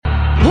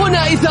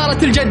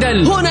وإثارة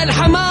الجدل. هنا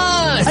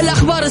الحماس،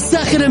 الأخبار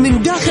الساخنة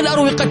من داخل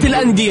أروقة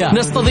الأندية،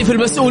 نستضيف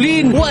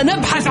المسؤولين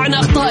ونبحث عن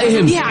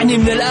أخطائهم. يعني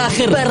من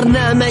الآخر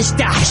برنامج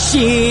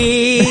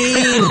تحشير.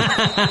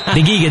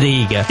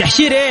 دقيقة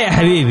تحشير ايه يا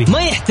حبيبي؟ ما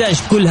يحتاج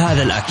كل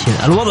هذا الأكشن،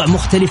 الوضع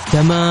مختلف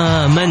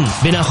تماما.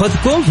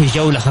 بناخذكم في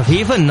جولة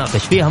خفيفة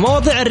نناقش فيها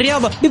مواضيع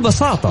الرياضة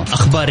ببساطة،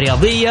 أخبار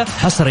رياضية،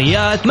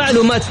 حصريات،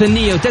 معلومات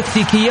فنية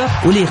وتكتيكية،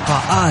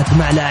 ولقاءات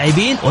مع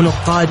لاعبين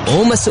ونقاد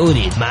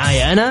ومسؤولين.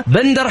 معايا أنا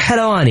بندر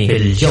حلواني في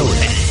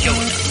الجولة.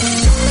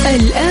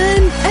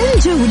 الآن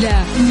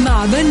الجولة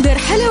مع بندر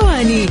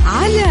حلواني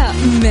على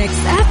ميكس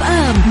أف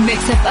أم.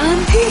 ميكس أف أم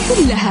هي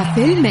كلها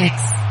في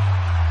الميكس.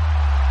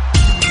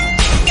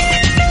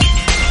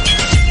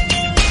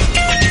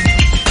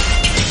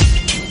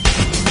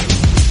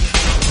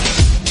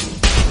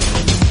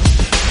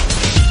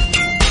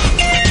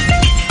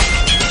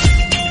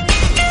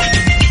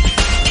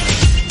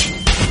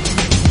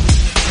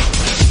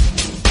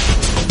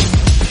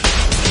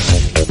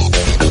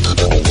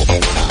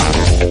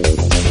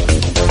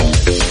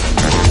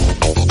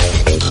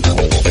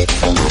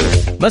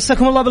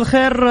 مساكم الله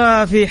بالخير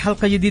في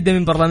حلقة جديدة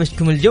من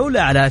برنامجكم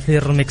الجولة على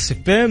أثير ميكس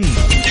اف ام.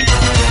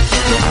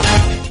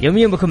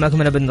 يوميا بكون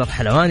معكم أنا بندر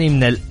حلواني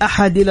من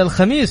الأحد إلى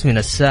الخميس من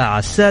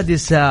الساعة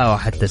 6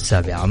 وحتى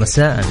 7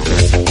 مساء.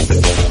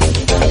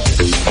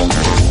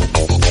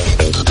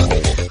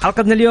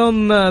 حلقتنا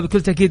اليوم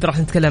بكل تأكيد راح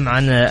نتكلم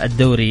عن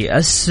الدوري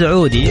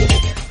السعودي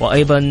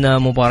وأيضا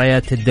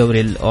مباريات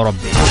الدوري الأوروبي.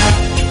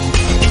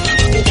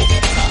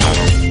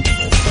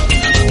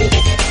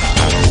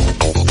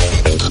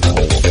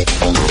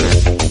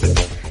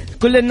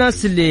 كل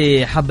الناس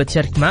اللي حابة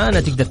تشارك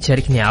معنا تقدر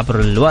تشاركني عبر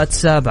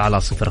الواتساب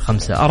على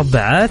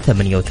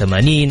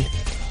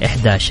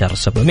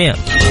 0548811700.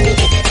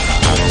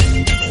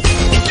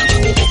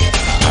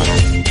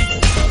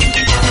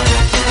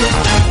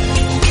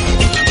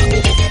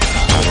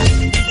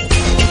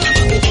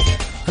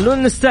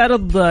 خلونا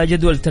نستعرض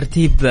جدول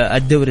ترتيب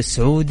الدوري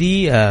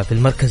السعودي. في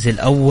المركز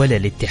الأول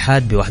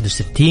الاتحاد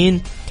ب61،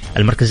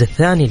 المركز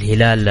الثاني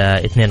الهلال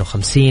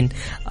 52،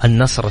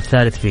 النصر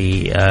الثالث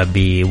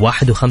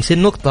ب51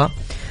 نقطة،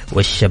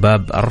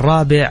 والشباب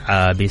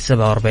الرابع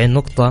ب47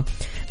 نقطة.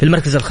 في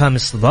المركز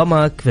الخامس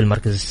ضمك، في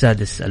المركز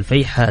السادس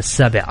الفيحة،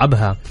 السابع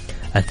أبها،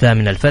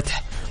 الثامن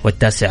الفتح،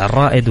 والتاسع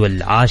الرائد،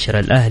 والعاشر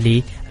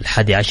الأهلي،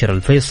 11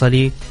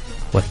 الفيصلي،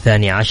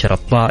 والثاني عشر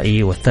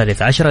الطائي،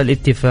 والثالث عشر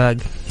الاتفاق،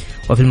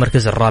 وفي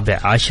المركز الرابع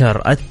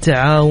عشر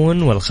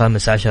التعاون،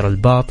 والخامس عشر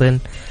الباطن،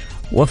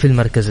 وفي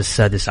المركز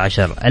السادس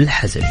عشر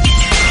الحزب.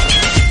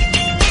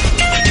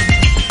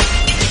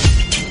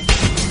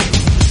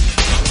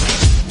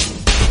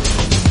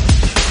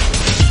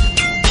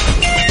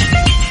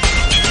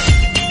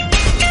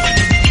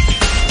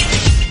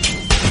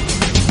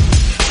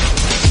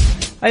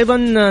 أيضا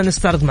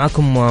نستعرض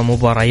معكم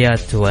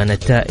مباريات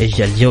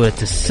ونتائج الجولة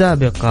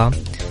السابقة.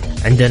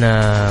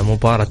 عندنا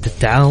مباراة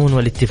التعاون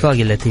والاتفاق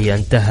التي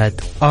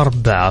انتهت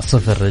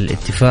 4-0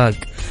 للاتفاق،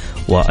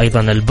 وأيضا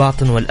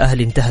الباطن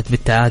والأهلي انتهت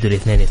بالتعادل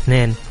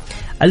 2-2.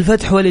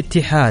 الفتح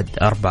والاتحاد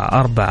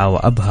 4-4،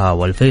 وأبها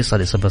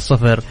والفيصل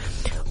 0-0،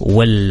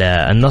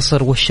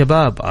 والنصر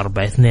والشباب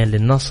 4-2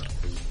 للنصر،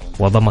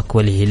 وضمك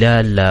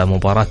والهلال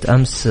مباراة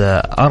أمس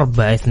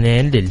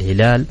 4-2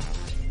 للهلال.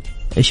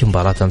 إيش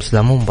مباراة أمس؟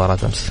 لا مو مباراة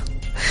أمس.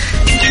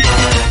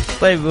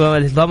 طيب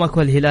ضمك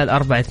والهلال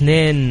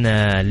 4-2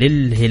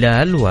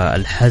 للهلال،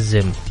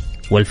 والحزم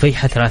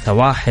والفيحة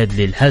 3-1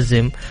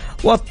 للحزم،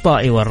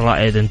 والطائي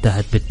والرائد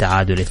انتهت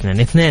بالتعادل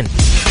 2-2.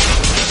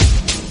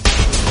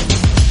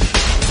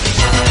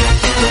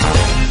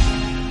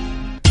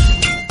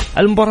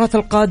 المباراة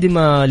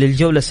القادمة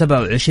للجولة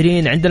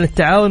 27 عندنا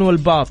التعاون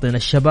والباطن،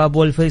 الشباب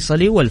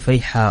والفيصلي،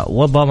 والفيحة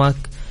وضمك،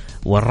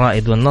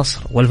 والرائد والنصر،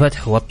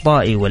 والفتح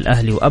والطائي،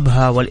 والأهلي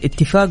وأبها،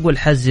 والاتفاق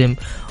والحزم،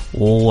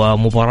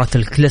 ومباراة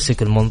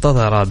الكلاسيك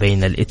المنتظرة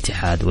بين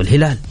الاتحاد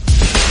والهلال.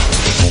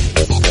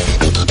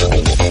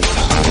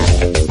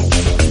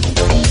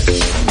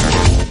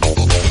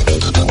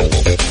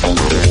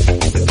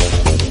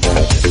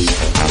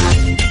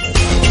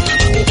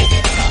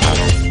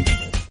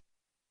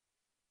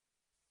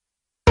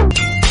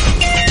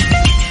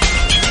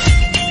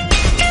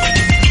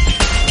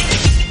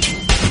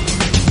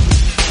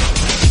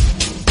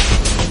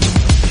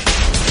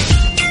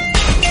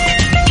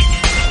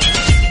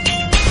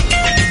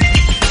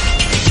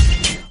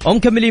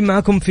 ومكملين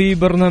معكم في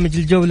برنامج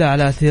الجولة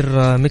على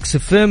أثير ميكس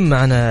اف ام.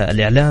 معنا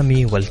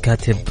الإعلامي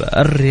والكاتب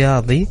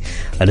الرياضي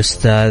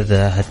الأستاذ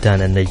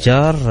هتان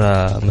النجار.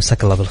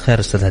 مساك الله بالخير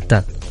أستاذ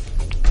هتان.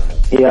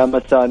 يا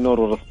مساء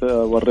النور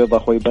والرضا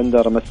أخوي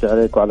بندر، مسي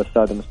عليك وعلى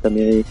السادة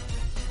مستمعي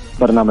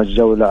برنامج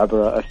جولة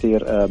عبر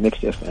أثير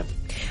ميكس اف ام.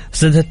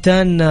 أستاذ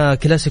هتان،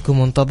 كلاسيكو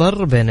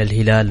منتظر بين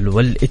الهلال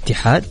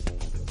والاتحاد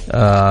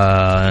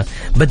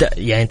بدأ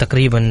يعني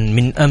تقريبا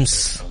من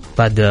أمس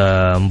بعد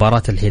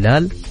مباراة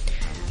الهلال.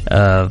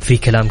 في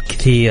كلام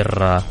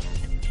كثير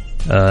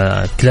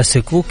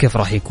كلاسيكو كيف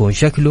راح يكون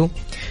شكله.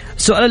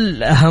 السؤال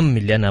الأهم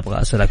اللي أنا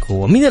أبغى أسألك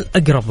هو مين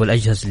الأقرب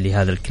والأجهز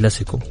لهذا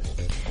الكلاسيكو؟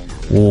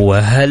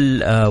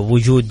 وهل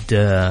وجود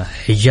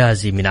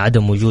حجازي من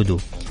عدم وجوده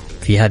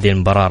في هذه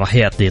المباراة راح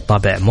يعطي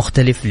طابع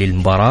مختلف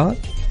للمباراة؟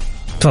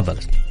 تفضل.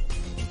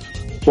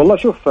 والله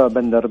شوف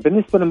بندر،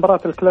 بالنسبة لمباراة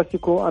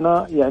الكلاسيكو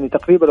أنا يعني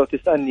تقريبا لو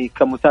تسألني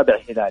كمتابع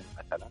هلالي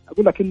مثلا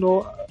أقول لك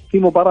إنه في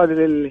مباراة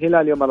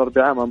للهلال يوم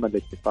الأربعاء أمام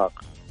الاتفاق،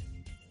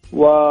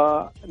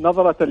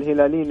 ونظرة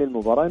الهلاليين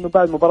للمباراة إنه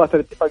بعد مباراة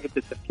الاتفاق يبدأ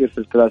التفكير في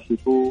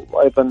الكلاسيكو،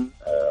 وأيضا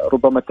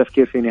ربما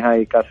التفكير في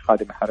نهائي كأس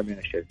خادم الحرمين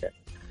الشريفين.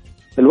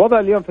 الوضع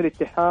اليوم في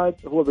الاتحاد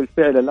هو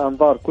بالفعل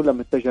الأنظار كلها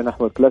متجهة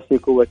نحو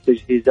الكلاسيكو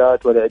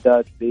والتجهيزات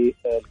والإعداد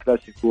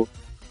للكلاسيكو،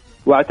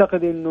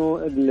 واعتقد انه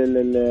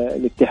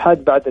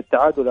الاتحاد بعد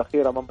التعادل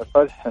الاخير امام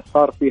الفتح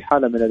صار في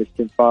حاله من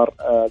الاستنفار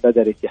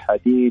لدى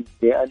الاتحادين،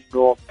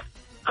 لانه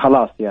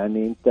خلاص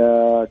يعني انت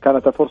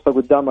كانت الفرصه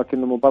قدامك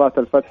انه مباراه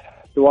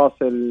الفتح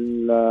تواصل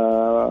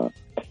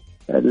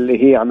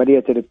اللي هي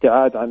عمليه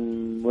الابتعاد عن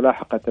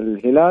ملاحقه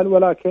الهلال،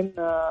 ولكن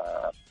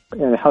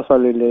يعني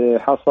حصل اللي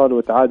حصل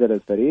وتعادل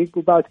الفريق،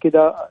 وبعد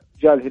كده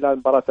جاء الهلال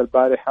مباراه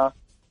البارحه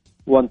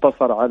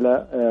وانتصر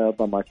على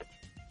ضمك.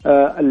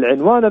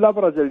 العنوان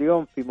الأبرز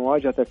اليوم في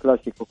مواجهة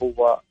الكلاسيكو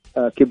هو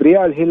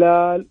كبرياء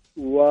الهلال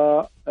و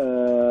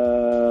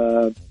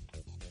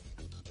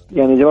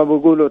يعني زي ما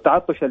بيقولوا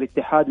تعطش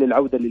الاتحاد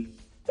للعودة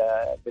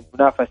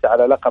للمنافسة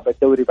على لقب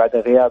الدوري بعد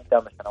غياب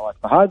دام سنوات.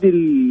 فهذه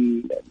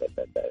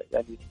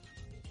يعني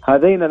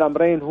هذين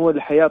الأمرين هو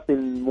اللي حيعطي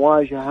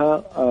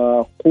المواجهة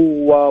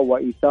قوة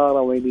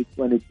وإثارة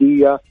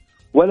وندية،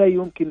 ولا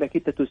يمكن انك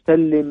انت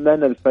تسلم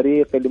من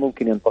الفريق اللي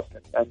ممكن ينتصر.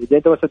 يعني اذا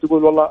انت مثلا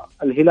تقول والله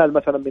الهلال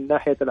مثلا من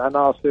ناحيه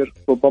العناصر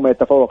ربما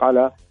يتفوق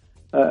على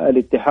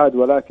الاتحاد،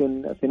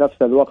 ولكن في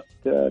نفس الوقت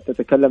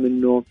تتكلم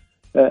انه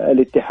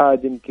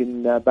الاتحاد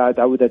يمكن بعد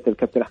عوده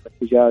الكابتن احمد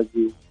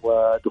حجازي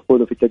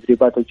ودخوله في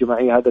التدريبات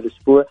الجماعيه هذا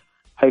الاسبوع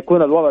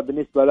حيكون الوضع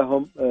بالنسبه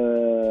لهم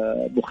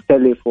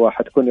مختلف،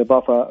 وحتكون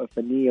اضافه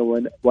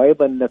فنيه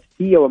وايضا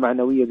نفسيه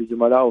ومعنويه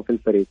لزملائه في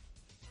الفريق.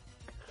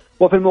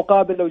 وفي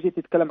المقابل لو جيت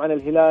تتكلم عن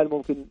الهلال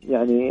ممكن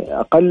يعني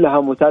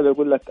أقلها متابع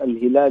يقول لك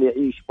الهلال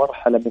يعيش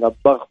مرحلة من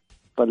الضغط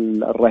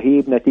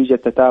الرهيب نتيجة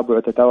تتابع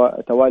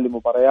توالي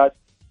مباريات.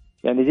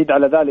 يعني زيد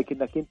على ذلك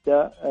انك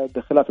انت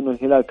بخلاف انه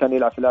الهلال كان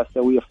يلعب في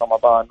الآسيوية في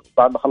رمضان،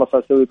 وبعد ما خلص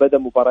الآسيوية بدأ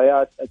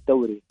مباريات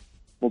الدوري،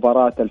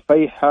 مباراة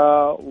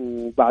الفيحة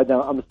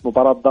وبعدها أمس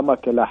مباراة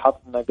ضمك.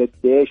 لاحظنا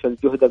قديش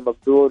الجهد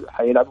المبذول.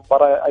 حيلعب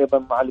مباراة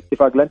أيضا مع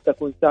الاتفاق لن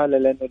تكون سهلة،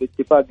 لأن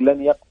الاتفاق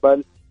لن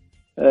يقبل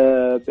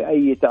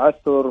بأي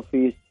تعثر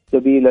في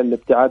سبيل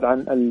الابتعاد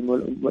عن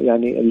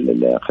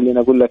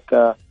خلينا أقول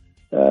لك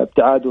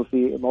ابتعاده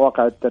في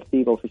مواقع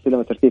الترتيب أو في سلم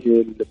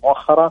الترتيب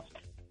المؤخرة،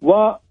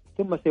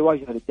 وثم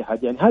سيواجه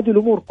الاتحاد. يعني هذه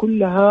الأمور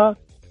كلها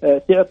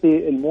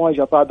تعطي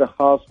المواجهة طابع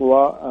خاص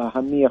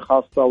وأهمية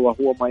خاصة،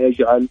 وهو ما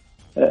يجعل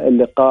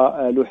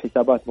اللقاء له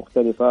حسابات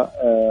مختلفة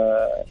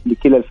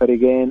لكلا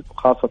الفريقين،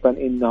 خاصة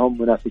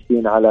إنهم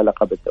منافسين على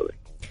لقب الدوري.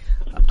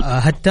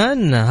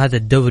 هتان هذا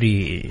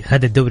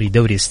الدوري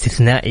دوري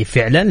استثنائي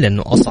فعلا،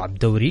 لأنه أصعب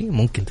دوري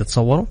ممكن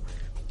تتصوره.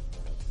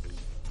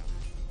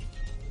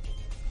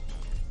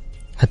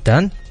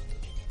 هتان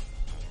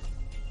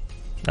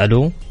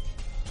ألو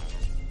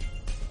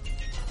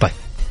طيب.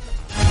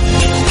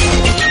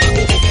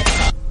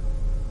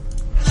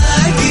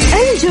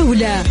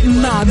 الجولة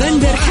مع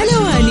بندر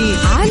حلواني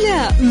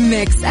على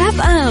ميكس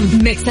أف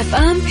أم. ميكس أف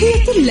أم هي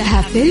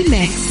كلها في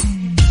الميكس.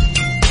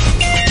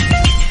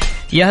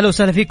 يا هلا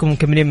وسهلا فيكم،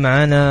 مكملين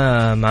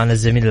معنا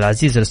الزميل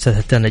العزيز الأستاذ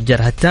هتان نجار.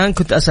 هتان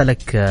كنت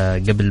أسألك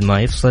قبل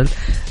ما يفصل،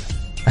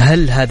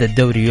 هل هذا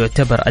الدوري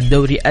يعتبر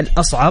الدوري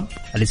الأصعب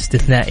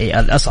الاستثنائي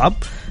الأصعب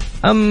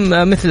أم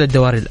مثل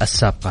الدواري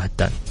السابقة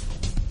هتان؟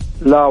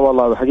 لا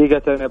والله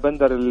حقيقة يا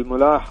بندر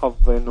الملاحظ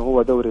إنه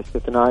هو دوري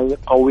استثنائي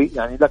قوي.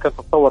 يعني لكن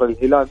تتصور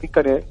الهلال مين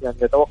كان يعني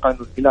يتوقع إنه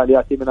الهلال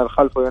يأتي من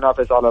الخلف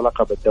وينافس على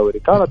لقب الدوري؟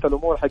 كانت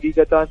الأمور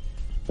حقيقة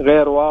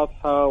غير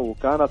واضحة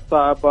وكانت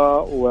صعبة،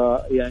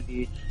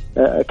 ويعني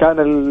كان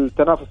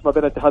التنافس ما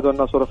بين الاتحاد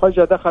والنصر،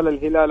 فجأة دخل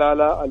الهلال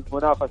على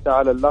المنافسة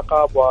على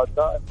اللقب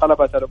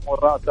وانقلبت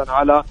الأمور رأسا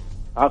على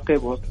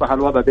عقب، واصبح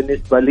الوضع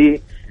بالنسبة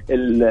لي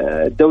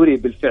الدوري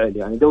بالفعل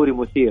يعني دوري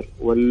مثير،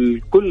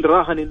 والكل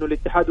راهن انه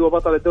الاتحاد هو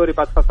بطل الدوري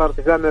بعد خسارة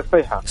الهلال من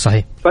الفيحة.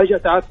 صحيح. فجأة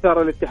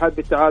تعثر الاتحاد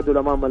بالتعادل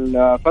امام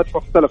الفتح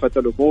واختلفت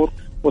الامور،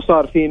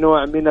 وصار في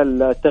نوع من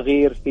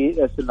التغيير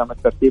في سلم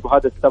الترتيب،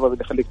 وهذا السبب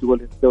اللي يخليك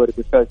تقول الدوري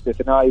بالفعل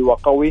استثنائي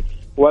وقوي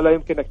ولا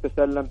يمكنك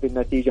تسلم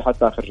بالنتيجة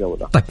حتى آخر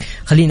جولة. طيب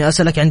خليني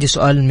أسألك، عندي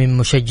سؤال من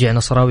مشجع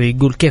نصراوي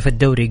يقول كيف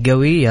الدوري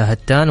قوي يا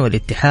هتان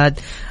والاتحاد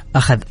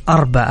أخذ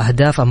 4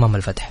 أهداف أمام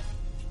الفتح؟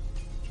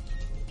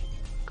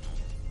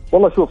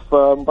 والله شوف،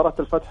 مباراة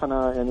الفتح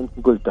أنا يعني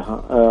يمكن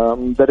قلتها،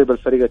 مدرب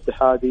الفريق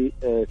الاتحادي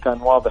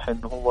كان واضح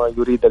إنه هو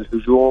يريد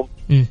الهجوم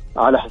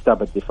على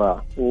حساب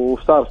الدفاع،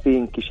 وصار في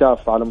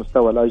انكشاف على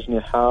مستوى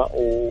الأجنحة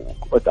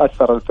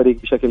وتأثر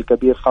الفريق بشكل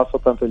كبير،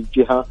 خاصة في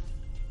الجهة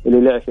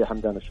اللي لعب فيها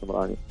حمدان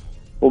الشمراني.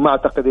 وما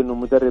أعتقد إنه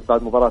مدرب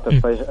بعد مباراة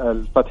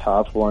الفتح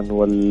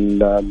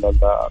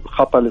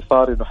والخطأ اللي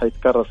صار إنه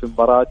حيتكرر في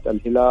مباراة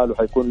الهلال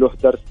وحيكون له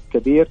درس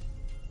كبير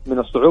من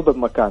الصعوبة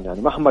بمكان،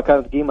 يعني مهما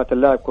كانت قيمة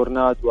اللاعب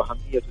كورناد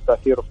وأهمية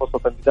وتأثيره في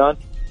وسط الميدان،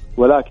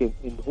 ولكن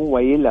إن هو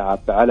يلعب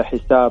على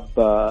حساب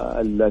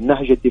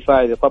النهج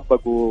الدفاعي اللي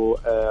طبقه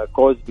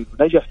كوزبي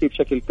ونجح فيه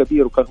بشكل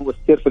كبير وكان هو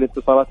السير في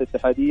الانتصارات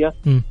الاتحادية،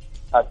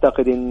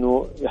 أعتقد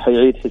إنه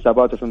حيعيد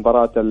حساباته في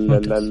مباراة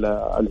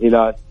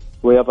الهلال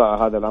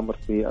ويضع هذا الأمر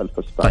في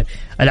الحسبان. طيب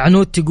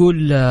العنود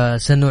تقول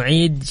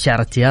سنعيد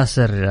شعرة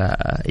ياسر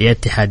يا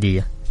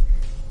اتحادية.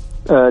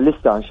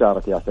 لسه عن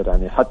شعرة ياسر،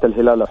 يعني حتى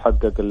الهلال لو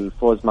حقق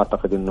الفوز ما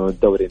أعتقد إنه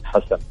الدوري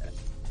انحسن، يعني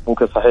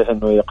ممكن صحيح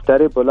إنه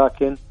يقترب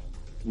ولكن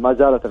ما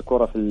زالت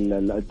الكرة في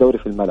الدوري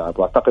في الملعب.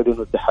 واعتقد انه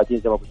الاتحادين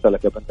زي ما قلت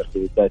لك يا بندر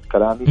في بداية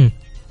كلامي،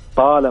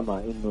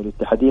 طالما انه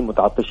الاتحادين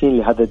متعطشين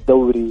لهذا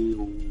الدوري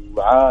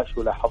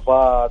وعاشوا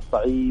لحظات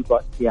صعيبة،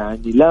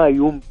 يعني لا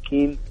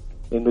يمكن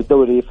انه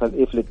الدوري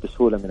يفلت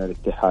بسهولة من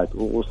الاتحاد.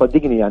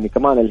 وصدقني يعني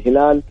كمان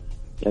الهلال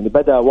يعني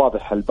بدأ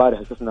واضح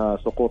البارحة، شفنا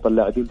سقوط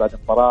اللاعبين بعد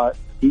المباراة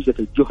نتيجة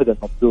الجهد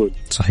المبذول.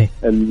 صحيح.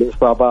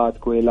 الإصابات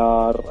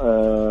كويلار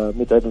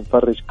متعب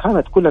مفرج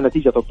كانت كلها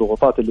نتيجة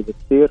الضغوطات اللي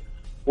بتصير.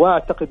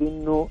 واعتقد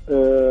انه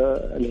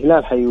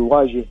الهلال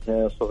حيواجه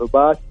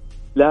صعوبات،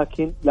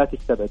 لكن لا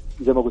تستبعد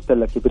زي ما قلت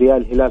لك كبرياء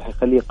الهلال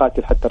حيخليه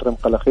قاتل حتى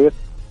الرمق الاخير.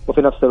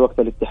 وفي نفس الوقت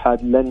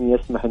الاتحاد لن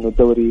يسمح انه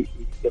الدوري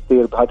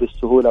يطير بهذه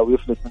السهوله او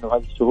يفلت منه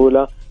بهذه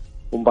السهوله.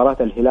 ومباراة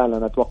الهلال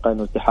انا اتوقع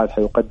انه الاتحاد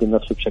حيقدم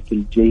نفسه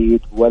بشكل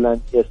جيد، ولن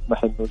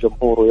يسمح انه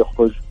جمهوره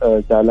يخرج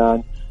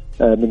زعلان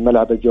من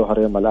ملعب الجوهر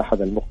يوم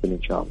الأحد المقبل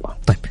إن شاء الله.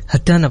 طيب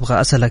حتى أنا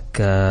أبغى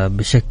أسألك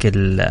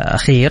بشكل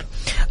أخير،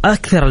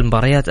 أكثر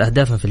المباريات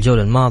أهدافا في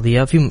الجولة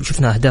الماضية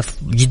شفنا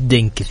أهداف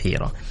جدا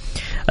كثيرة.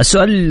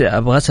 السؤال اللي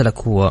أبغى أسألك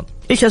هو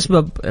إيش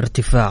أسباب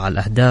ارتفاع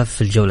الأهداف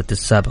في الجولة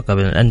السابقة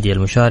بين الأندية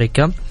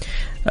المشاركة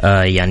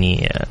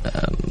يعني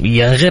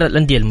غير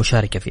الأندية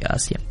المشاركة في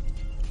آسيا؟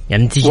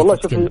 يعني نتيجة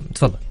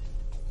تفضل.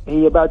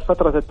 هي بعد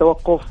فترة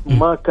التوقف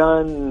ما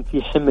كان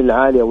في حمل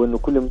عالي، أو إنه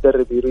كل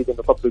مدرب يريد إنه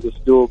يطبق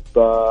أسلوب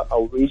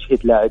أو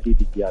يجهد لاعبيه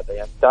بزيادة.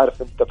 يعني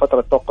تعرف أنت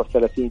فترة توقف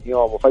 30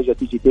 يوم وفجأة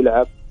تيجي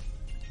تلعب.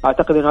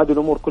 أعتقد إن هذه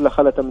الأمور كلها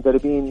خلت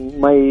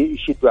المدربين ما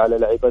يشدوا على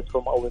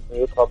لعيبتهم أو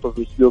إنه يضغطوا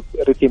بأسلوب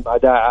رتم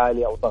أداء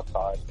عالي أو ضغط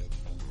عالي.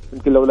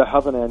 يمكن لو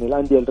لاحظنا يعني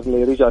الأندية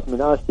اللي رجعت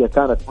من آسيا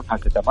كانت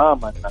منهكة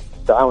تماما.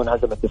 التعاون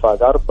هزم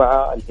اتفاق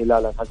 4،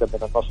 الهلال انهزم من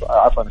النصر،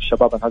 عفوا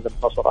الشباب انهزم من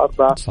النصر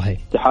 4، صحيح.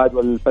 الاتحاد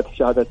والفتح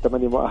شهدت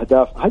 8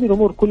 أهداف. هذه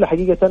الأمور كلها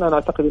حقيقة أنا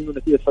أعتقد إنه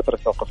نتيجة فترة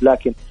توقف،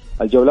 لكن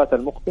الجولات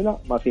المقبلة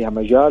ما فيها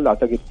مجال.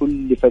 أعتقد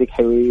كل فريق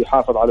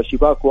حيحافظ على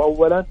شباكه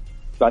أولا،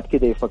 بعد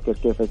كده يفكر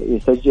كيف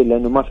يسجل،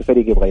 لأنه ما في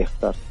فريق يبغى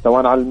يختار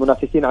سواء على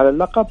المنافسين على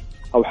اللقب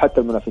أو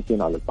حتى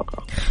المنافسين على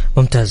البقاء.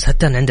 ممتاز.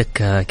 حتى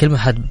عندك كلمة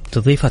حد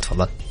تضيفها؟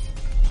 تفضل.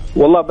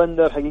 والله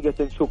بندر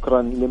حقيقة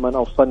شكرا لمن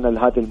أوصلنا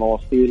لهذه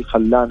المواصيل،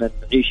 خلانا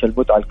نعيش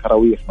المتعة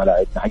الكروية في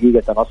ملاعبنا.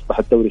 حقيقة أصبح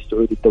الدوري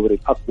السعودي الدوري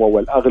الأقوى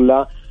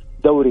والأغلى،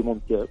 دوري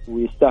ممتع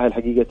ويستاهل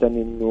حقيقة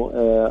إنه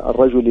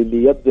الرجل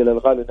اللي يبذل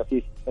الغالي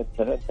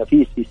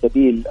النفيس في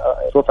سبيل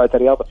رفعة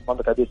الرياضة في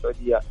المملكة العربية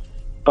السعودية،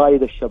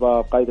 قائد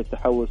الشباب، قائد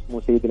التحول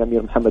اسمه سيد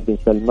الأمير محمد بن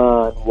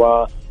سلمان،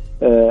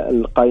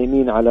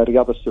 والقائمين على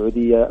الرياضة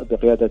السعودية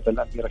بقيادة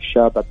الأمير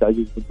الشاب عبد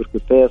العزيز بن تركي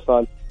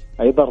فيصل،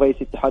 أيضا رئيس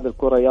اتحاد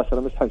الكرة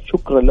ياسر مسحل.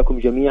 شكرا لكم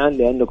جميعا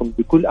لأنكم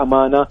بكل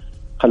أمانة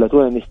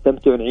خلتونا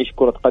نستمتع ونعيش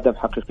كرة قدم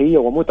حقيقية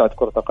ومتعة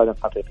كرة قدم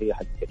حقيقية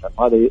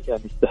حقيقة. هذا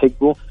يعني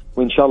يستحقه،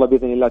 وإن شاء الله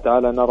بإذن الله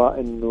تعالى نرى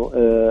أنه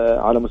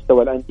على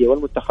مستوى الأندية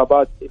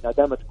والمنتخبات إنها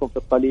دائما تكون في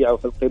الطليعة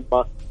وفي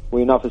القمة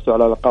وينافسوا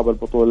على ألقاب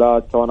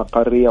البطولات سواء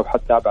قارية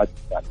وحتى أبعد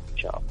يعني إن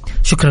شاء الله.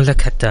 شكرا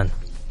لك حتى.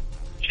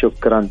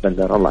 شكرا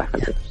بندر، الله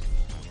يخليك.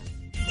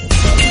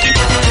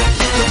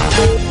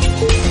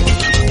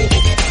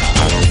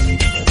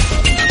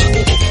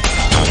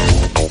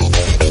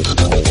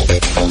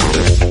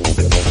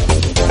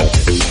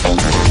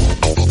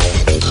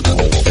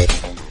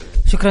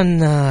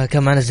 شكرا.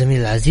 كان معنا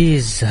الزميل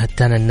العزيز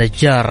هتان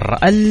النجار.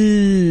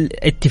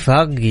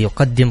 الاتفاق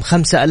يقدم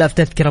 5000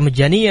 تذكرة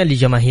مجانية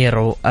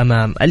لجماهيره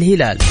أمام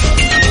الهلال.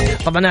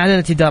 طبعا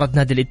أعلنت إدارة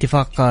نادي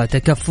الاتفاق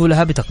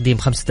تكفلها بتقديم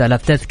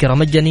 5000 تذكرة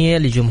مجانية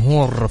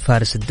لجمهور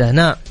فارس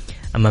الدهناء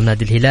أمام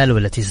نادي الهلال،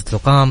 والتي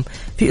ستقام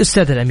في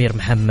أستاذ الأمير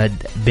محمد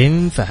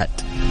بن فهد.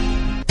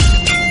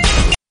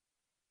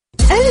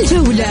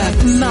 الجولة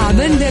مع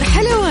بندر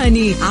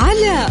حلواني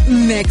على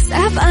ميكس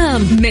أف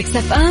أم. ميكس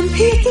أف أم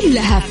هي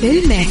كلها في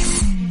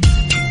الميكس.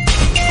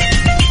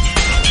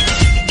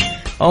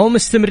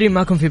 مستمرين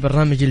معكم في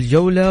برنامج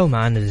الجولة،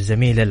 ومعنا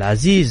الزميل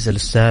العزيز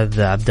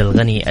الأستاذ عبد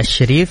الغني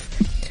الشريف.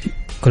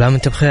 كل عام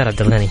وانت بخير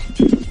عبد الغني.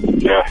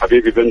 يا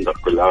حبيبي بندر،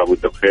 كل عام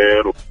وانت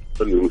بخير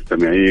وكل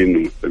المستمعين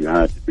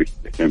والمستمعات.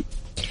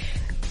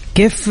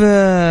 كيف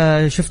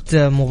شفت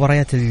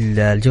مباريات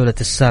الجولة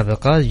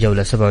السابقة،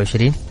 الجولة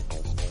 27؟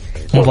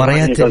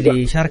 مباريات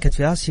اللي شاركت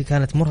في آسيا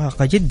كانت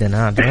مرهقة جدا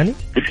عبد الغني.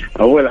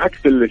 أول عكس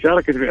اللي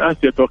شاركت في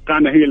آسيا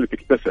توقعنا هي اللي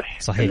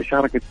تكتسح. صحيح. اللي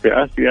شاركت في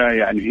آسيا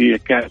يعني هي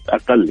كانت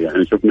أقل.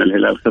 يعني شفنا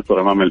الهلال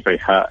خسر أمام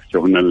الفيحاء،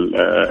 شفنا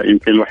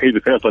يمكن الوحيد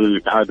فيصل اللي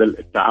تعادل،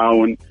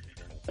 التعاون،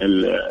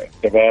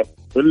 الشباب.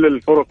 كل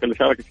الفرق اللي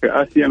شاركت في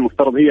آسيا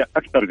المفترض هي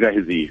أكثر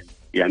جاهزية.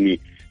 يعني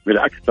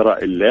بالعكس ترى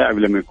اللاعب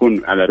لما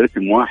يكون على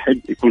رتم واحد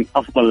يكون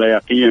أفضل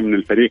لياقيا من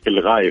الفريق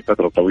اللي غايب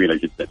فترة طويلة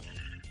جدا.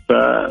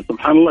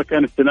 فسبحان الله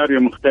كان السيناريو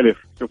مختلف،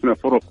 شفنا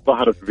فرق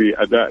ظهرت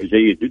بأداء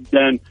جيد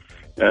جدا.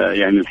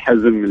 يعني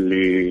الحزم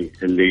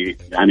اللي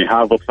يعني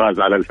هابط فاز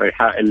على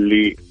الفيحاء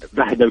اللي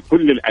بهدل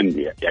كل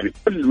الأندية، يعني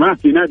كل ما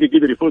في نادي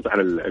قدر يفوز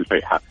على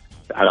الفيحاء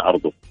على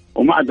أرضه،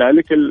 ومع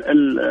ذلك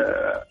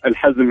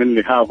الحزم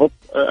اللي هابط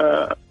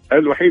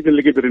الوحيد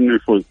اللي قدر إنه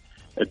يفوز.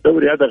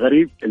 الدوري هذا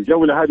غريب،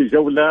 الجولة هذه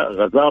جولة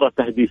غزارة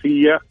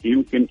تهديفية،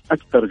 يمكن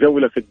أكثر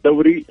جولة في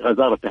الدوري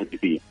غزارة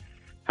تهديفية.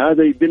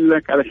 هذا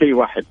يدلك على شيء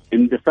واحد،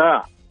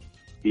 اندفاع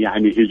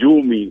يعني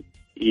هجومي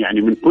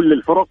يعني من كل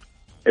الفرق.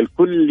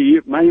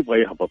 الكل ما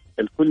يبغى يهبط،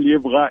 الكل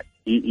يبغى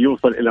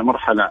يوصل إلى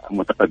مرحلة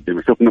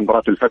متقدمة. شفنا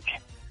مباراة الفتح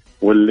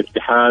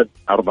والاتحاد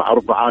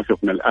 4-4،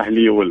 شفنا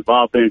الأهلي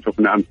والباطن،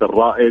 شفنا أمس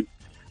الرائد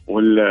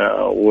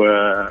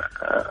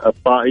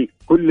والطائي،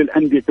 كل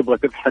الأندية تبغى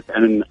تبحث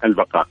عن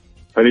البقاء.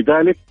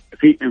 فلذلك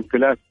في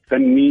انفلات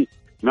فني،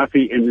 ما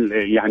في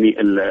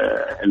يعني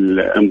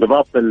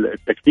الانضباط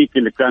التكتيكي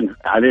اللي كان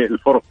عليه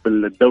الفرق في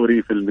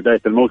الدوري في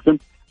بداية الموسم.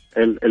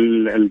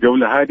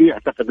 الجولة هذه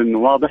أعتقد أنه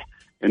واضح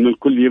أنه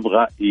الكل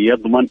يبغى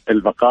يضمن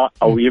البقاء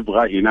أو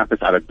يبغى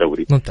ينافس على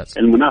الدوري. ممتاز.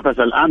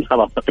 المنافسة الآن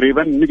خلاص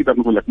تقريبا نقدر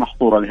نقول لك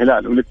محصورة،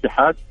 الهلال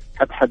والاتحاد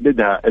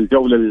حتحددها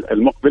الجولة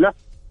المقبلة.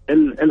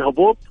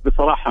 الهبوط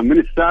بصراحة من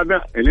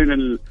السابع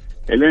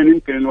إلين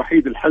يمكن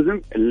الوحيد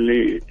الحزم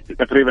اللي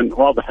تقريبا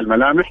واضح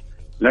الملامح،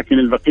 لكن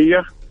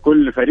البقية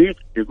كل فريق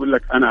يقول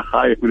لك أنا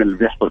خايف من اللي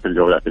بيحصل في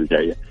الجولات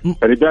الجاية.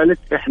 فلذلك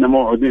إحنا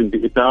موعودين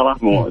بإثارة،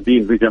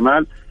 موعودين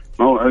بجمال،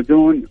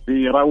 موعدون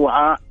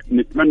بروعة،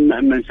 نتمنى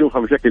أن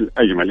نشوفها بشكل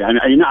أجمل.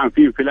 يعني أي نعم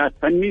في انفلات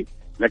فني،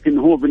 لكن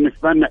هو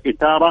بالنسبة لنا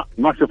إثارة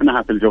ما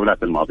شفناها في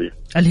الجولات الماضية.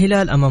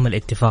 الهلال أمام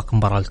الاتفاق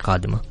المباراة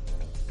القادمة،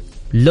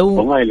 لو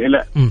والله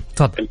الهلال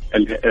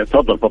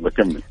تفضل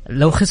كمل.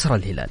 لو خسر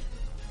الهلال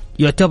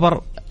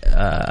يعتبر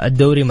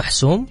الدوري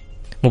محسوم؟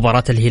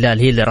 مباراة الهلال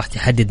هي اللي راح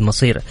تحدد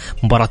مصير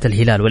مباراة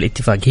الهلال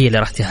والاتفاق، هي اللي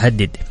راح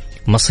تحدد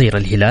مصير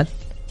الهلال.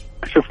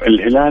 شوف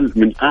الهلال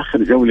من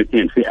آخر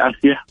جولتين في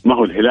آسيا ما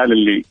هو الهلال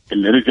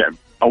اللي رجع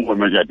أول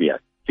ما جاء دياز،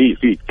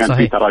 كان صحيح.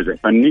 في تراجع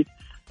فني،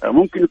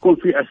 ممكن يكون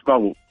في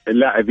أسبابه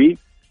اللاعبين،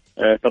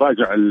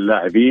 تراجع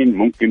اللاعبين،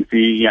 ممكن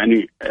في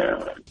يعني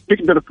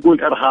تقدر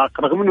تقول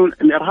إرهاق، رغم إنه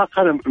الإرهاق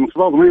هذا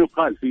المفروض ما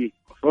يقال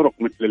فيه. فرق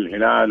مثل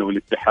الهلال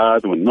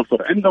والاتحاد والنصر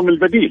عندهم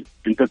البديل،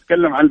 انت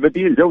تتكلم عن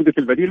البديل، جودة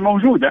البديل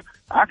موجودة،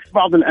 عكس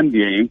بعض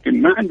الأندية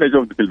يمكن ما عندها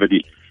جودة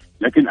البديل.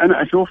 لكن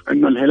أنا أشوف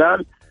إنه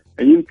الهلال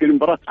يمكن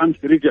مباراة أمس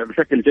رجع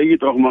بشكل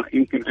جيد رغم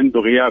يمكن عنده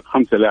غياب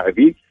 5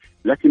 لاعبين،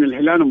 لكن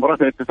الهلال مباراة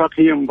الاتفاق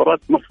هي مباراة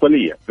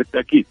مفصلية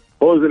بالتأكيد.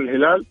 فوز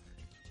الهلال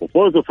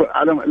وفوزه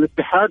على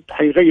الاتحاد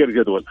حيغير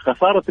جدول.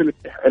 خسارة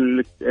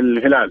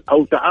الهلال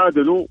أو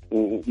تعادله،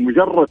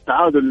 ومجرد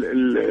تعادل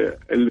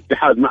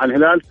الاتحاد مع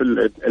الهلال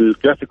في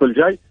الكلاسيكو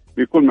الجاي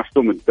بيكون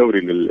محسوم الدوري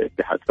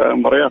للاتحاد.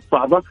 فمباريات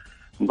صعبة،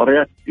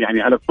 مباريات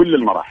يعني على كل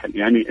المراحل.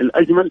 يعني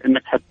الأجمل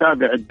أنك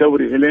حتتابع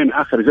الدوري إلين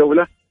آخر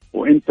جولة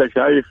وأنت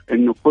شايف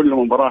أنه كل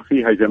مباراة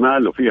فيها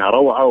جمال وفيها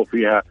روعة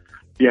وفيها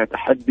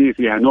تحدي،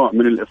 فيها نوع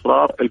من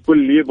الإصرار. الكل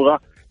اللي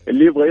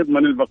يبغى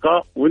يضمن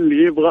البقاء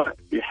واللي يبغى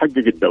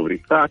يحقق الدوري.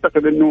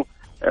 فأعتقد أنه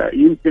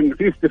يمكن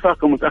في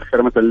استفاقة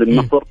متأخرة مثلا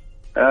للنصر،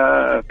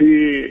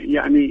 في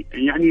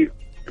يعني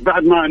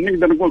بعد ما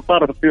نقدر نقول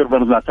طارت الطيور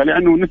برزاقها،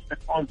 لأنه نسبة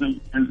فوز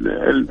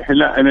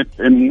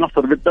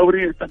النصر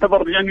بالدوري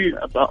تعتبر يعني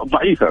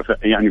ضعيفة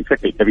يعني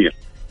بشكل كبير،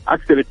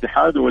 عكس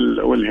الاتحاد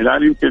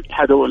والهلال. يمكن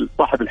الاتحاد هو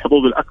صاحب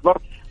الحظوظ الأكبر،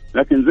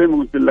 لكن زي ما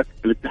قلت لك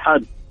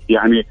الاتحاد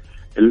يعني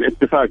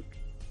الاتفاق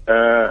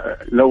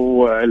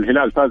لو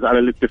الهلال فاز على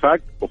الاتفاق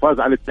وفاز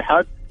على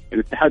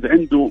الاتحاد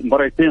عنده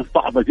مباراتين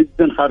صعبة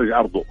جدا خارج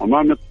أرضه،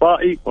 أمام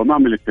الطائي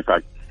وأمام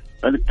الاتفاق.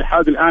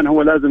 الاتحاد الآن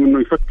هو لازم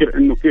إنه يفكر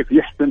إنه كيف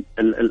يحسن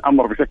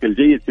الأمر بشكل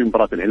جيد في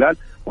مباراة الهلال،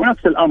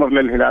 ونفس الأمر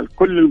للهلال.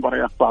 كل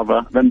المباريات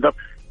صعبة بندر،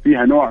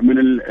 فيها نوع من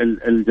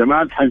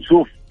الجمال.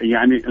 حنشوف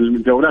يعني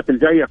الجولات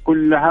الجاية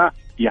كلها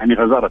يعني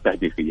غزارة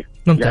تهديفية،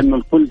 لأنه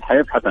الكل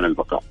حيبحث عن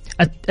البقاء.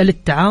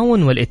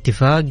 التعاون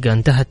والاتفاق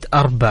انتهت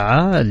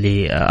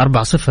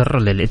 4-0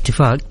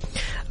 للاتفاق.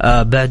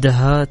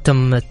 بعدها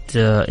تمت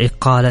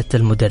إقالة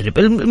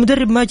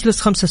المدرب ما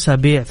يجلس 5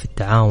 أسابيع في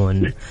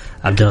التعاون.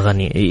 عبد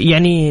الغني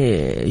يعني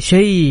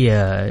شيء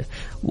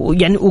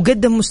يعني،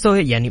 وقدم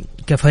مستوى يعني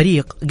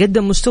كفريق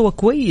قدم مستوى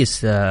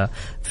كويس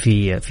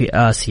في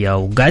آسيا،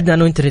 وقعدنا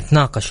أنا وإنت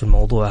نتناقش في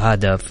الموضوع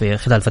هذا في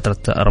خلال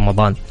فترة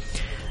رمضان.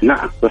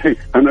 نعم صحيح.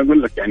 أنا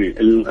أقول لك يعني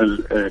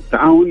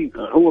التعاون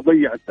هو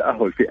ضيع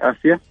التأهل في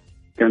آسيا،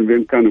 كان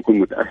بإمكانه يكون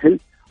متأهل،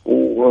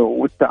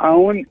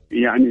 والتعاون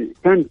يعني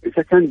كان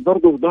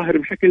برضه ظاهر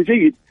بشكل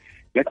جيد.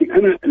 لكن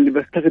أنا اللي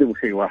بستغربه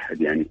شيء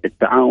واحد، يعني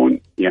التعاون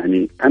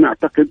يعني أنا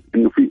أعتقد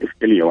إنه في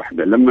إشكالية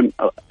واحدة لما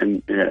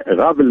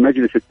غاب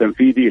المجلس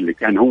التنفيذي اللي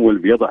كان هو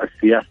اللي بيضع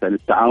السياسة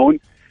للتعاون،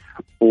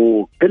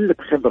 وقلة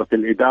خبرة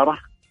الإدارة.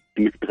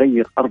 إنك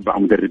تغير 4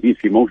 مدربين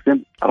في موسم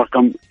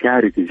رقم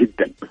كارثي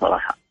جدا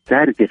بصراحة،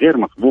 كارثي غير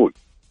مقبول.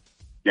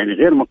 يعني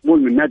غير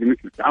مقبول من نادي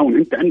مثل التعاون.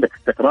 انت عندك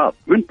استقرار،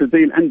 ما انت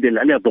زي الانديه اللي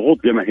عليها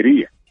ضغوط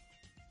جماهيريه.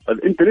 طيب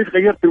انت ليش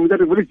غيرت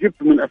المدرب وليش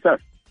جبته من الاساس؟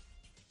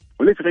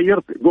 وليش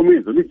غيرت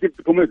جوميز وليش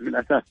جبت جوميز من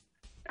الاساس؟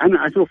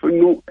 انا اشوف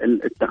انه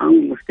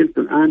التعاون مشكلته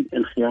الان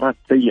الخيارات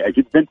سيئه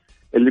جدا،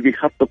 اللي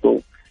بيخططوا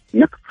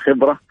نقص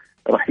خبره،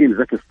 رحيل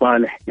زكي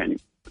الصالح، يعني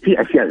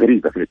في اشياء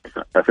غريبه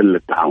في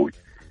التعاون.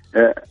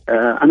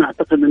 انا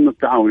اعتقد انه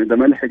التعاون اذا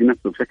ما لحق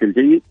نفسه بشكل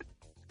جيد،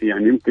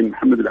 يعني يمكن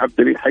محمد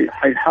العبدلي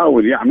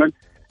حيحاول يعمل،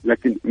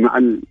 لكن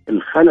مع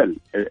الخلل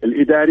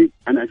الاداري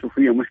انا اشوف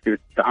هي مشكله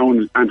التعاون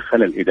الان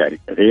خلل اداري.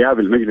 غياب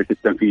المجلس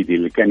التنفيذي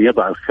اللي كان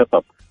يضع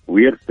الخطط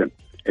ويرسم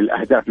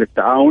الاهداف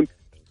للتعاون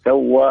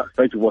سوى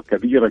فجوه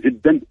كبيره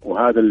جدا،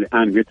 وهذا اللي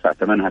الان بيدفع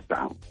ثمنها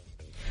التعاون.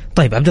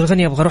 طيب عبد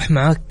الغني، ابغى اروح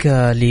معك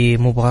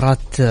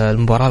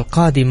المباراه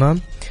القادمه،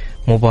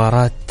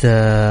 مباراه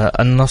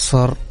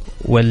النصر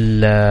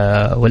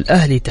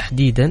والاهلي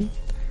تحديدا.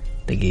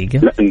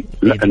 دقيقه.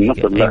 لا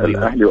النصر لا،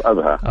 الاهلي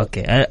وابها.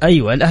 اوكي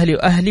ايوه،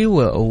 الاهلي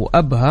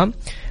وابها.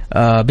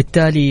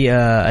 بالتالي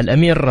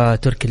الامير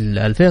تركي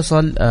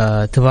الفيصل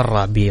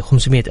تبرع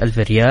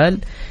ب500,000 ريال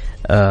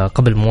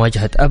قبل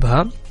مواجهه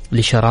ابها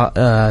لشراء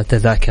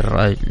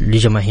تذاكر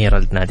لجماهير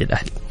النادي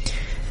الاهلي.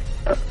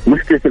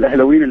 مشكله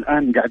الاهلاويين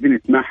الان قاعدين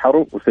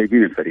يتناحروا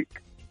وسايبين الفريق.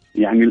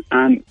 يعني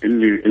الان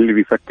اللي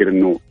بيفكر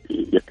انه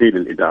يقيل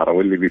الاداره،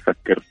 واللي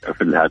بيفكر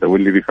في هذا،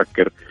 واللي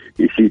بيفكر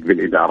يشيد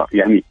بالاداره.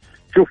 يعني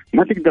شوف،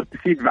 ما تقدر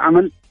تشيد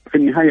بعمل في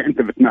النهايه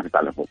انت بتنافس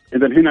على فوق.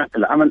 اذا هنا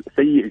العمل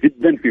سيء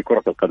جدا في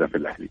كره القدم في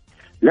الاهلي.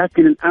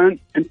 لكن الان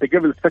انت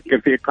قبل تفكر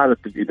في اقاله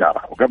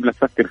الاداره، وقبل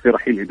تفكر في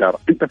رحيل الاداره،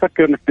 انت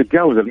فكر انك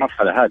تتجاوز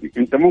المرحله هذه.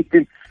 انت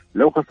ممكن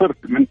لو خسرت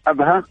من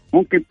ابها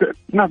ممكن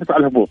تنافس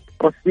على الهبوط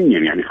رسميا،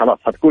 يعني خلاص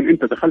حتكون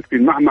انت دخلت في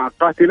المعمعة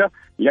قاتله،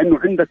 لانه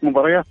عندك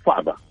مباريات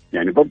صعبه.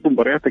 يعني برضو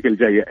مبارياتك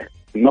الجايه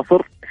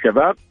النصر،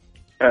 شباب،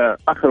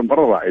 اخر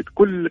مباراه رائد،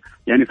 كل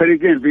يعني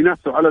فريقين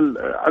بينافسوا على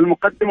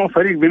المقدمه،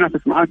 وفريق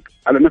بينافس معك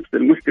على نفس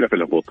المشكله في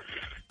الهبوط.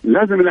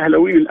 لازم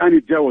الاهلاويين الان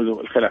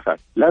يتجاوزوا الخلافات،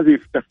 لازم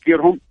في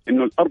تفكيرهم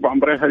انه الاربع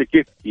مباريات هذه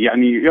كيف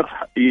يعني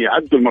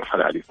يعدوا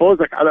المرحله هذه.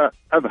 فوزك على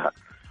ابها،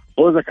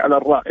 فوزك على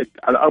الرائد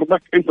على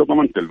ارضك، انت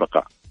ضمنت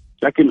البقاء.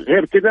 لكن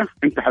غير كده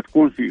انت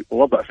حتكون في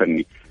وضع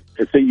فني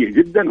سيء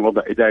جدا،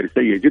 وضع اداري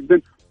سيء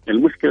جدا.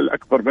 المشكله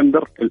الاكبر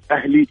بندر،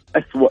 الاهلي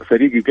اسوأ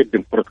فريق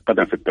يقدم كره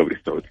قدم في الدوري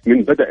السعودي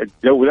من بدأ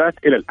الجولات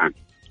الى الان.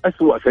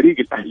 اسوأ فريق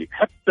الاهلي،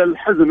 حتى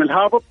الحزم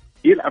الهابط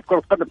يلعب كره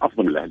قدم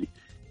افضل من الاهلي.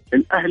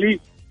 الاهلي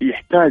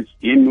يحتاج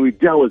انه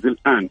يتجاوز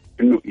الان،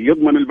 انه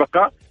يضمن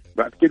البقاء.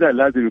 بعد كده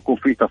لازم يكون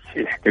في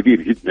تصحيح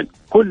كبير جدا.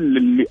 كل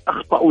اللي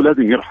اخطأوا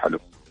لازم يرحلوا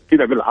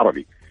كده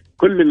بالعربي.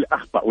 كل اللي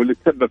اخطأ واللي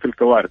تسبب في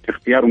الكوارث، في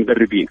اختيار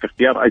مدربين، في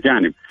اختيار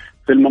اجانب،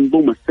 في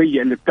المنظومه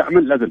السيئه اللي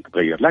بتعمل، لازم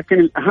تتغير. لكن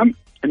الاهم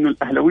انه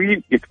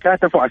الاهلاويين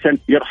يتكاتفوا عشان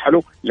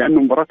يرحلوا،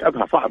 لانه مباراه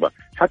ابها صعبه.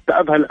 حتى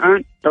ابها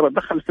الان ترى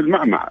دخل في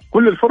المعمعة.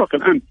 كل الفرق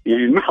الان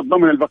يعني ما حد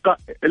ضمن البقاء،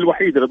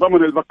 الوحيد اللي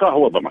ضمن البقاء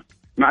هو ضمك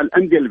مع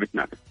الانديه اللي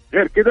بتنافس.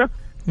 غير كده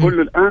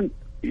كل الان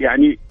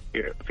يعني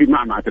في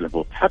معمعة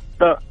الهبوط.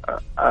 حتى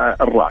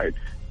الرائد،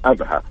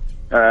 ابها،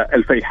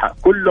 الفيحاء،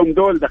 كلهم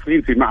دول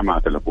داخلين في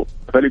معمعة الهبوط.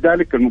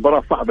 فلذلك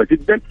المباراة صعبة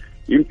جدا.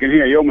 يمكن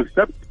هي يوم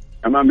السبت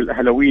امام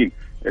الاهلاويين،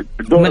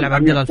 ملعب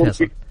عبد الله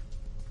الفيصل.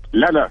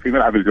 لا في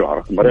ملعب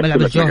الجوهرة.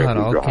 ملعب الجوهرة.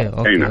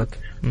 أوكي.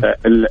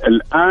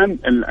 الآن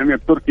الأمير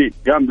التركي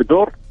قام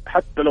بدور،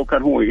 حتى لو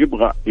كان هو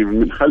يبغى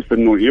من خلف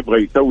إنه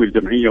يبغى يسوي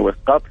الجمعية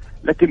وإسقاط،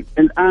 لكن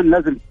الآن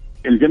لازم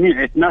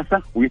الجميع يتناسى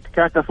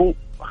ويتكاتفوا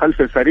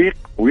خلف الفريق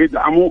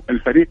ويدعموا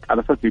الفريق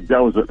على أساس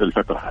يتجاوزوا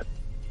الفترة هذه.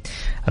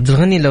 عبد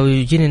الغني، لو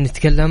يجينا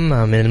نتكلم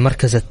من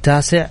المركز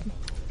التاسع،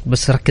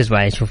 بس ركز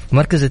معي. شوف،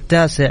 المركز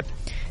التاسع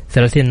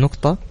 30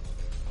 نقطة،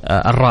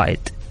 الرائد.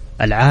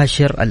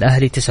 العاشر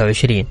الأهلي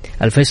 29،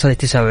 الفيصلي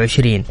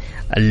 29،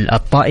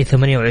 الطائي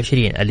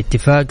 28،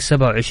 الاتفاق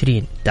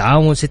 27،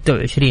 تعاون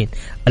 26،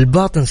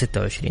 الباطن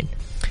 26.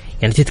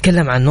 يعني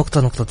تتكلم عن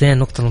نقطة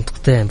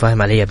نقطتين.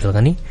 فاهم علي يا عبد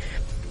الغني؟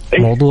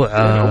 موضوع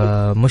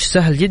مش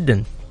سهل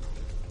جدا.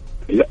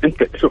 لا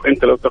انت شوف،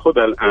 انت لو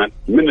تاخذها الان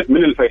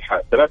من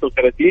الفيحاء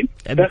 33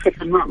 داخل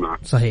في المعمعة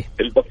صحيح.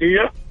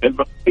 البقيه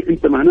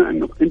انت معناه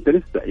انه انت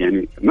لسه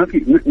يعني ما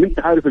انت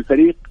عارف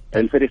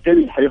الفريقين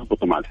اللي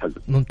حيهبطوا مع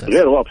الحزم. ممتاز.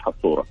 غير واضحه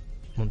الصوره.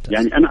 ممتاز.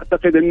 يعني انا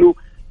اعتقد انه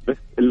بس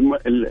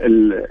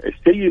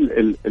الشيء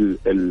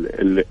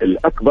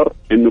الاكبر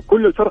انه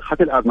كل الفرق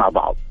حتلعب مع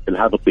بعض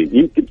الهابطين.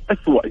 يمكن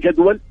اسوأ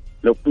جدول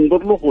لو تنظر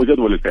له هو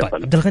جدول الفيصل.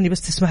 طيب عبد الغني،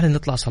 بس تسمح لي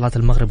نطلع صلاة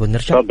المغرب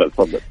ونرجع.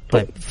 تفضل.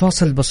 طيب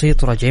فاصل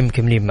بسيط وراجعين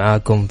مكملين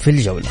معاكم في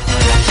الجولة.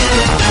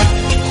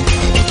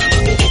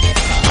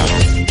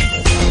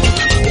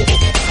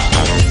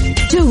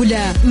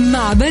 جولة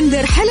مع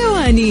بندر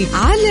حلواني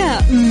على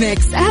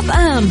ميكس اف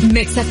ام.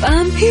 ميكس اف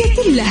ام هي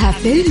كلها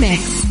في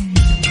الميكس.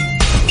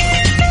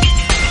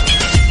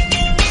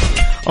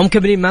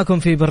 مكملين معكم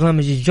في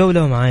برنامج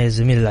الجولة، ومعايا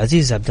الزميل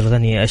العزيز عبد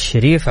الغني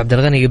الشريف. عبد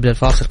الغني، قبل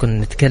الفاصل كنا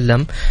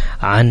نتكلم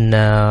عن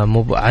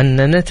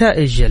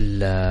نتائج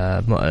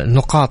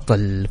نقاط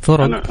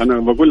الفرق. انا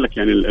بقول لك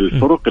يعني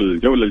الفرق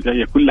الجولة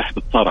الجاية كلها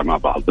حتتصارع مع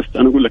بعض، بس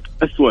انا اقول لك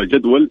أسوأ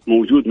جدول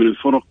موجود من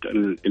الفرق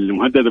اللي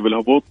مهددة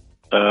بالهبوط،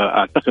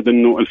 أعتقد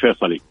أنه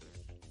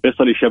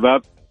الفيصلي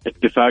شباب،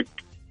 اتفاق،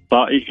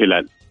 طائي،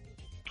 هلال.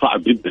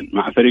 صعب جدا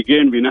مع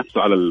فريقين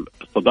بينافسوا على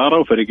الصدارة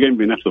وفريقين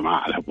بينافسوا معه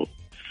على الهبوط.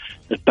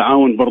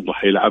 التعاون برضه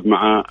حيلعب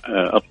مع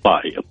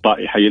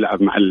الطائي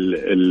حيلعب مع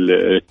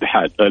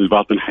الاتحاد،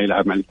 الباطن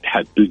حيلعب مع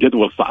الاتحاد.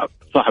 الجدول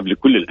صعب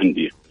لكل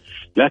الأندية،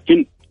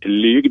 لكن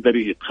اللي يقدر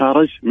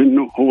يتخارج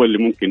منه هو اللي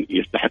ممكن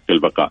يستحق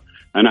البقاء.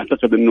 أنا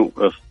أعتقد أنه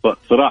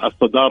صراع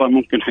الصدارة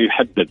ممكن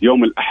حيحدد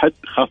يوم الأحد،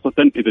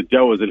 خاصة إذا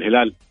تجاوز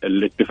الهلال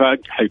الاتفاق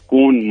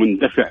حيكون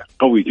مندفع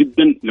قوي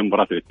جدا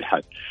لمباراة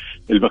الاتحاد.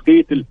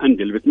 البقية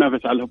الأندية اللي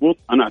بتنافس على الهبوط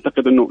أنا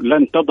أعتقد أنه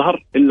لن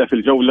تظهر إلا في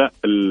الجولة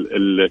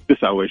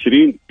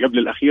 29 قبل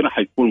الأخيرة،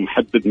 حيكون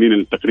محدد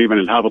مين تقريبا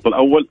الهابط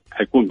الأول،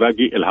 حيكون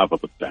باقي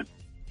الهابط الثاني.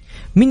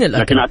 من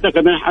الأقرب؟ لكن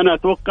أعتقد أنا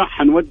أتوقع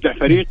حنوجع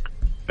فريق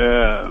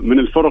من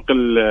الفرق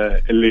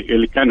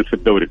اللي كانت في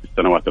الدوري في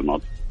السنوات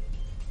الماضية.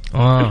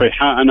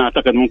 الفيحاء أنا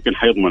أعتقد ممكن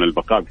حيضمن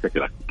البقاء بشكل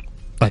أكبر.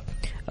 طيب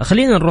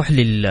خلينا نروح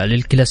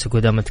للكلاسيكو.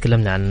 دام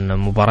تكلمنا عن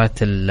مباراة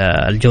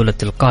الجولة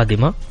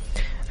القادمة،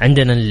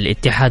 عندنا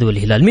الاتحاد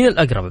والهلال. مين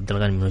الأقرب عبد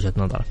الغني من وجهة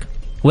نظرك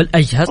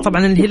والأجهز؟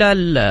 طبعا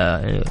الهلال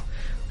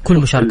كل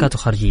مشاركاته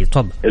خارجية.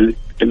 تفضل.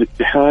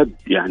 الاتحاد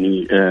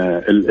يعني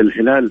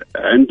الهلال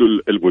عنده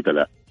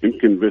البدلاء،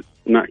 يمكن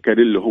باستثناء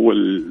كاريلو هو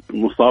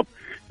المصاب،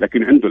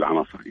 لكن عنده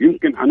العناصر.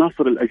 يمكن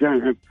عناصر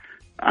الأجانب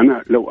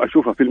أنا لو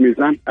أشوفها في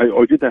الميزان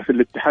أوجدها في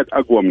الاتحاد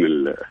أقوى من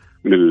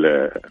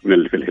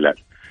اللي في الهلال.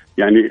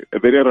 يعني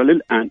بريرا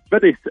للآن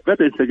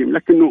بدأ ينسجم،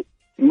 لكنه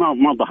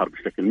ما ظهر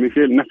بشكل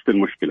ميشيل نفس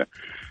المشكلة.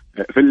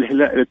 في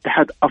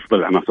الاتحاد أفضل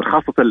العناصر،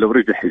 خاصة لو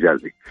رجع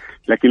حجازي.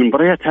 لكن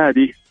المباريات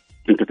هذه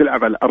أنت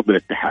تلعب على أرض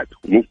الاتحاد،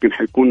 وممكن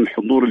حيكون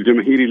الحضور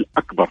الجماهيري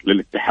الأكبر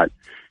للاتحاد،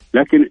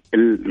 لكن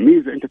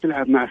الميزة أنت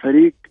تلعب مع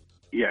فريق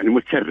يعني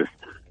متشرس،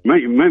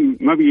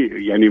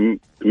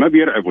 ما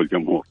بيرعبوا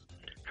الجمهور،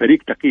 فريق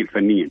ثقيل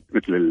فنيا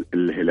مثل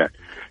الهلال.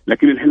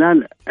 لكن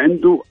الهلال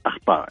عنده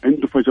أخطاء،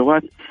 عنده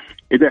فجوات.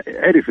 إذا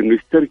عرف إنه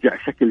يسترجع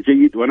شكل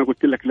جيد، وأنا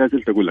قلت لك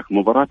لازلت أقول لك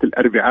مباراة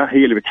الأربعاء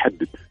هي اللي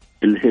بتحدد.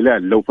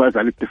 الهلال لو فاز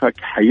على الاتفاق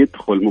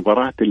حيدخل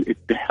مباراة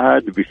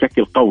الاتحاد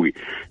بشكل قوي،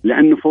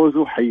 لأنه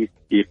فوزه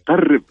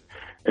حيقرب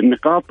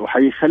النقاط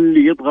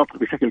وحيخلي يضغط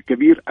بشكل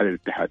كبير على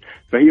الاتحاد.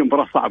 فهي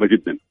مباراة صعبة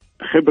جدا.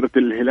 خبرة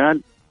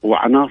الهلال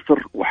وعناصر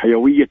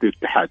وحيوية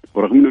الاتحاد،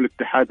 ورغم أنه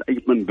الاتحاد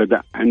أيضا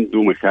بدأ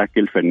عنده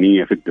مشاكل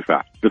فنية في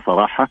الدفاع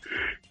بصراحة.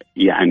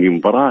 يعني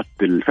مباراة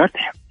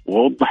الفتح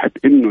ووضحت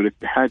أنه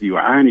الاتحاد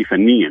يعاني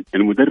فنيا،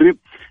 المدرب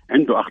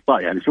عنده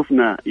أخطاء. يعني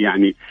شفنا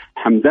يعني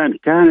حمدان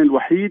كان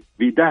الوحيد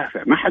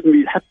بيدافع، ما حد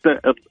حتى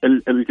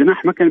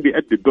الجناح ما كان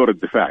بيأدي الدور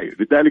الدفاعي،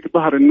 لذلك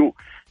ظهر أنه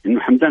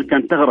حمدان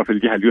كان ثغرة في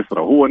الجهة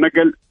اليسرى، وهو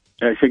نقل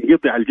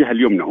شنقيطي على الجهة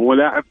اليمنى، هو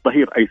لاعب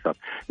ظهير أيسر.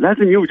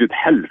 لازم يوجد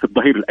حل في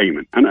الظهير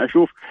الأيمن. أنا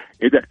أشوف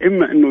إذا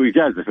إما أنه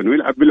يجازف أنه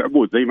يلعب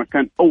بالعبود زي ما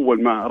كان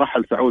أول ما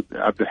رحل سعود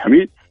عبد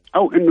الحميد،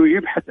 أو أنه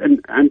يبحث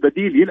عن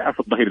بديل يلعب في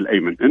الظهير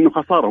الأيمن، أنه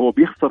خسارة هو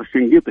بيخسر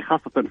الشنقيطي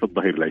خاصة في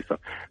الظهير الأيسر.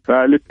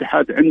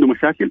 فالاتحاد عنده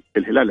مشاكل،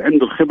 الهلال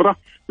عنده الخبرة،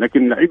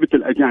 لكن لعيبة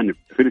الأجانب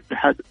في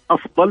الاتحاد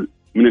أفضل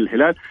من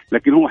الهلال.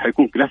 لكن هو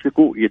حيكون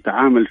كلاسيكو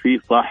يتعامل فيه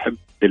صاحب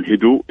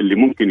الهدوء اللي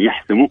ممكن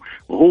يحسمه،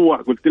 وهو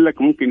قلت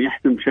لك ممكن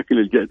يحسم بشكل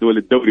الجدول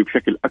الدوري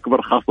بشكل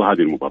أكبر، خاصة هذه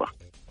المباراة.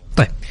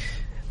 طيب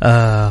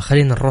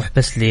خلينا نروح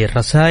بس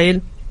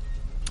للرسائل.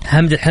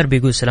 حامد الحربي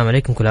يقول السلام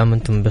عليكم، كل عام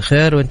وانتم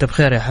بخير. وانت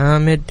بخير يا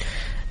حامد.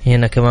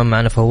 هنا كمان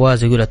معنا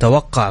فواز يقول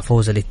أتوقع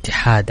فوز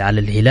الاتحاد على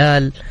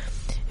الهلال.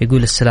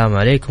 يقول السلام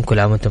عليكم، كل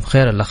عام وانتم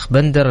بخير. الأخ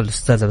بندر،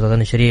 الأستاذ عبد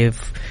الغني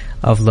شريف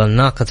أفضل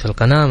ناقد في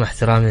القناة، مع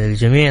احترامي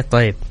للجميع.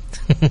 طيب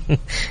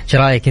ايش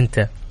رايك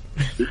انت؟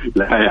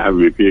 لا يا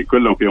حبيبي،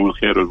 كلهم في يوم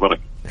الخير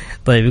والبركة.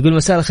 طيب يقول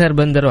مساء الخير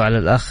بندر، وعلى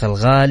الأخ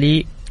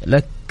الغالي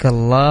لك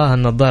الله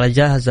النظارة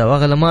جاهزة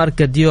وأغلى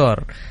ماركة ديور.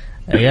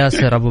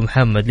 ياسر أبو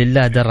محمد،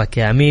 لله درك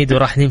يا عميد،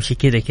 وراح نمشي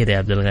كده يا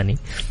عبد الغني.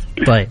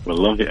 طيب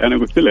والله أنا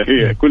قلت له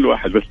هي كل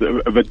واحد، بس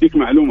بديك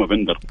معلومة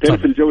بندر،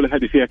 تعرف الجولة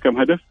هذه فيها كم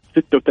هدف؟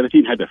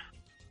 36 هدف.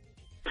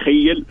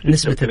 تخيل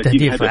نسبة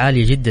التهديف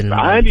عالية جدا،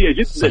 عالية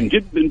جدا صحيح.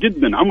 جدا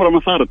جدا، عمرها ما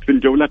صارت في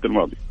الجولات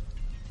الماضية.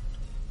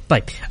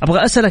 طيب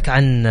أبغى أسألك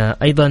عن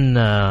أيضا،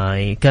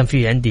 كان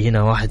في عندي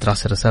هنا واحد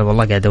راسل رسالة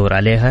والله قاعد أدور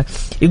عليها،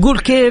 يقول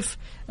كيف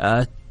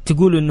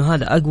تقول إنه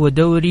هذا أقوى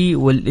دوري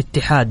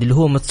والاتحاد اللي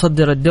هو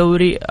متصدر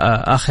الدوري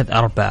أخذ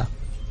 4؟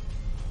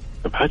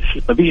 طب هذا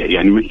شيء طبيعي.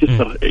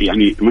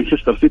 يعني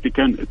مانشستر سيتي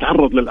كان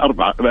تعرض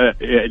لل4،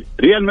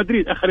 ريال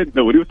مدريد أخذ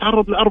الدوري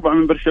وتعرض ل4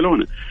 من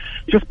برشلونة.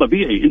 شوف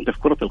طبيعي، أنت في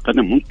كرة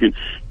القدم ممكن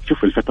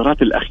شوف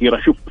الفترات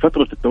الأخيرة، شوف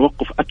فترة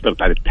التوقف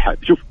أثرت على الاتحاد.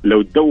 شوف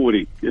لو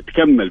الدوري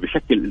تكمل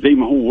بشكل زي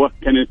ما هو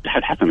كان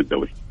الاتحاد حسم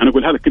الدوري. أنا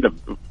أقول هذا كده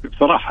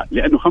بصراحة،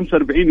 لأنه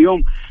 45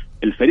 يوم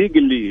الفريق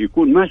اللي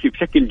يكون ماشي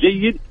بشكل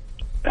جيد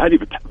هذه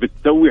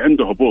بتسوي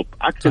عنده هبوط،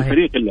 عكس صحيح.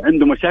 الفريق اللي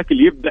عنده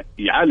مشاكل يبدأ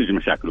يعالج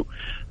مشاكله.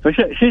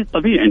 فشيء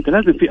طبيعي، انت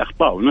لازم في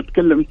اخطاء.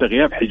 ونتكلم انت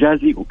غياب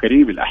حجازي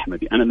وكريم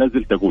الاحمدي، انا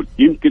لازلت اقول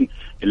يمكن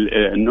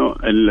انه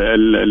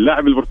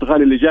اللاعب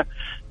البرتغالي اللي جاء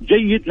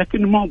جيد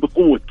لكن ما هو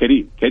بقوه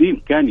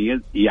كريم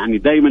كان يعني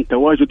دائما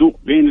تواجده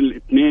بين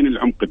الاثنين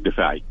العمق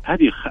الدفاعي،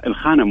 هذه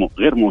الخانه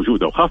غير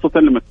موجوده. وخاصه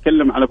لما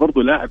تتكلم على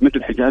برضه لاعب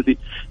مثل حجازي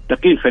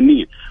ثقيل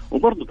فنيا.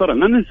 وبرضه ترى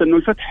لا ننسى انه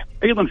الفتح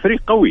ايضا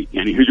فريق قوي،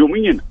 يعني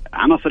هجوميا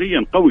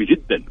عناصريا قوي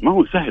جدا، ما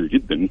هو سهل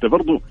جدا. انت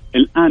برضه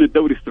الان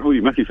الدوري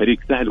السعودي ما في فريق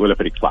سهل ولا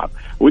فريق صعب.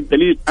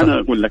 والدليل انا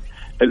اقول لك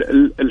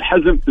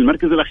الحزم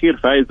المركز الاخير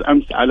فايز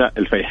امس على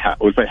الفيحاء،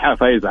 والفيحاء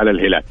فايز على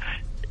الهلال.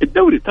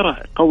 الدوري ترى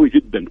قوي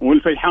جدا،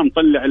 والفيحاء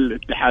مطلع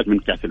الاتحاد من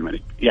كاس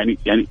الملك. يعني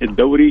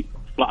الدوري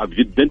صعب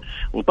جدا،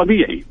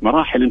 وطبيعي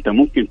مراحل انت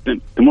ممكن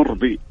تمر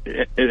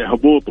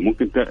بهبوط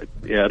وممكن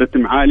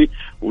رتم عالي.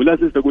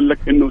 ولازم اقول لك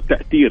انه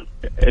تاثير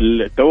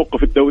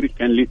التوقف الدوري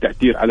كان له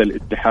تاثير على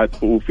الاتحاد،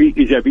 وفي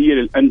ايجابيه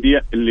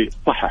للانديه اللي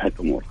صححت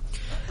امور.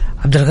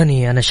 عبد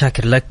الغني أنا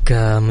شاكر لك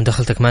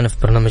مداخلتك معنا في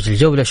برنامج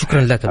الجولة.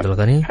 شكرا لك عبد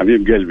الغني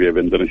حبيب قلبي يا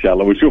بندر، إن شاء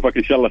الله ونشوفك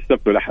إن شاء الله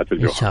السبت والأحد في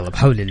الجولة إن شاء الله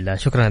بحول الله.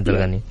 شكرا عبد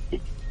الغني.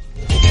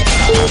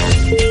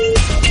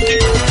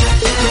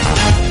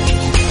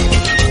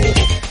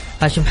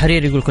 هاشم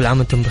حرير يقول كل عام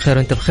وانتم بخير.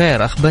 وانت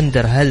بخير اخ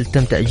بندر، هل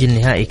تم تأجيل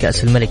نهائي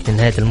كأس الملك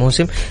لنهاية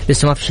الموسم؟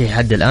 لسه ما في شيء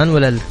حد الآن،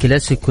 ولا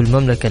الكلاسيكو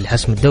المملكة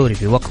لحسم الدوري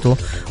في وقته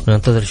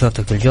وننتظر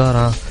شوطك في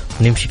الجارة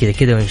ونمشي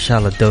كذا وإن شاء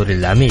الله الدوري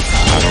العميق.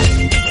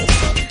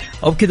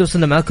 وبكذا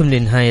وصلنا معكم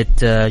لنهاية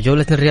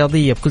جولتنا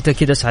الرياضية. بكل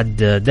تأكيد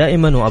أسعد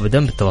دائما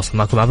وأبدا بالتواصل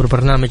معكم عبر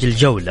برنامج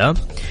الجولة.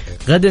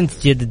 غدا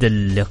تجدد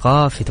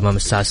اللقاء في تمام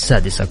الساعة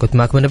 6. كنت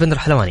معكم أنا بندر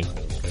حلواني،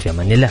 في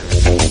أمان الله.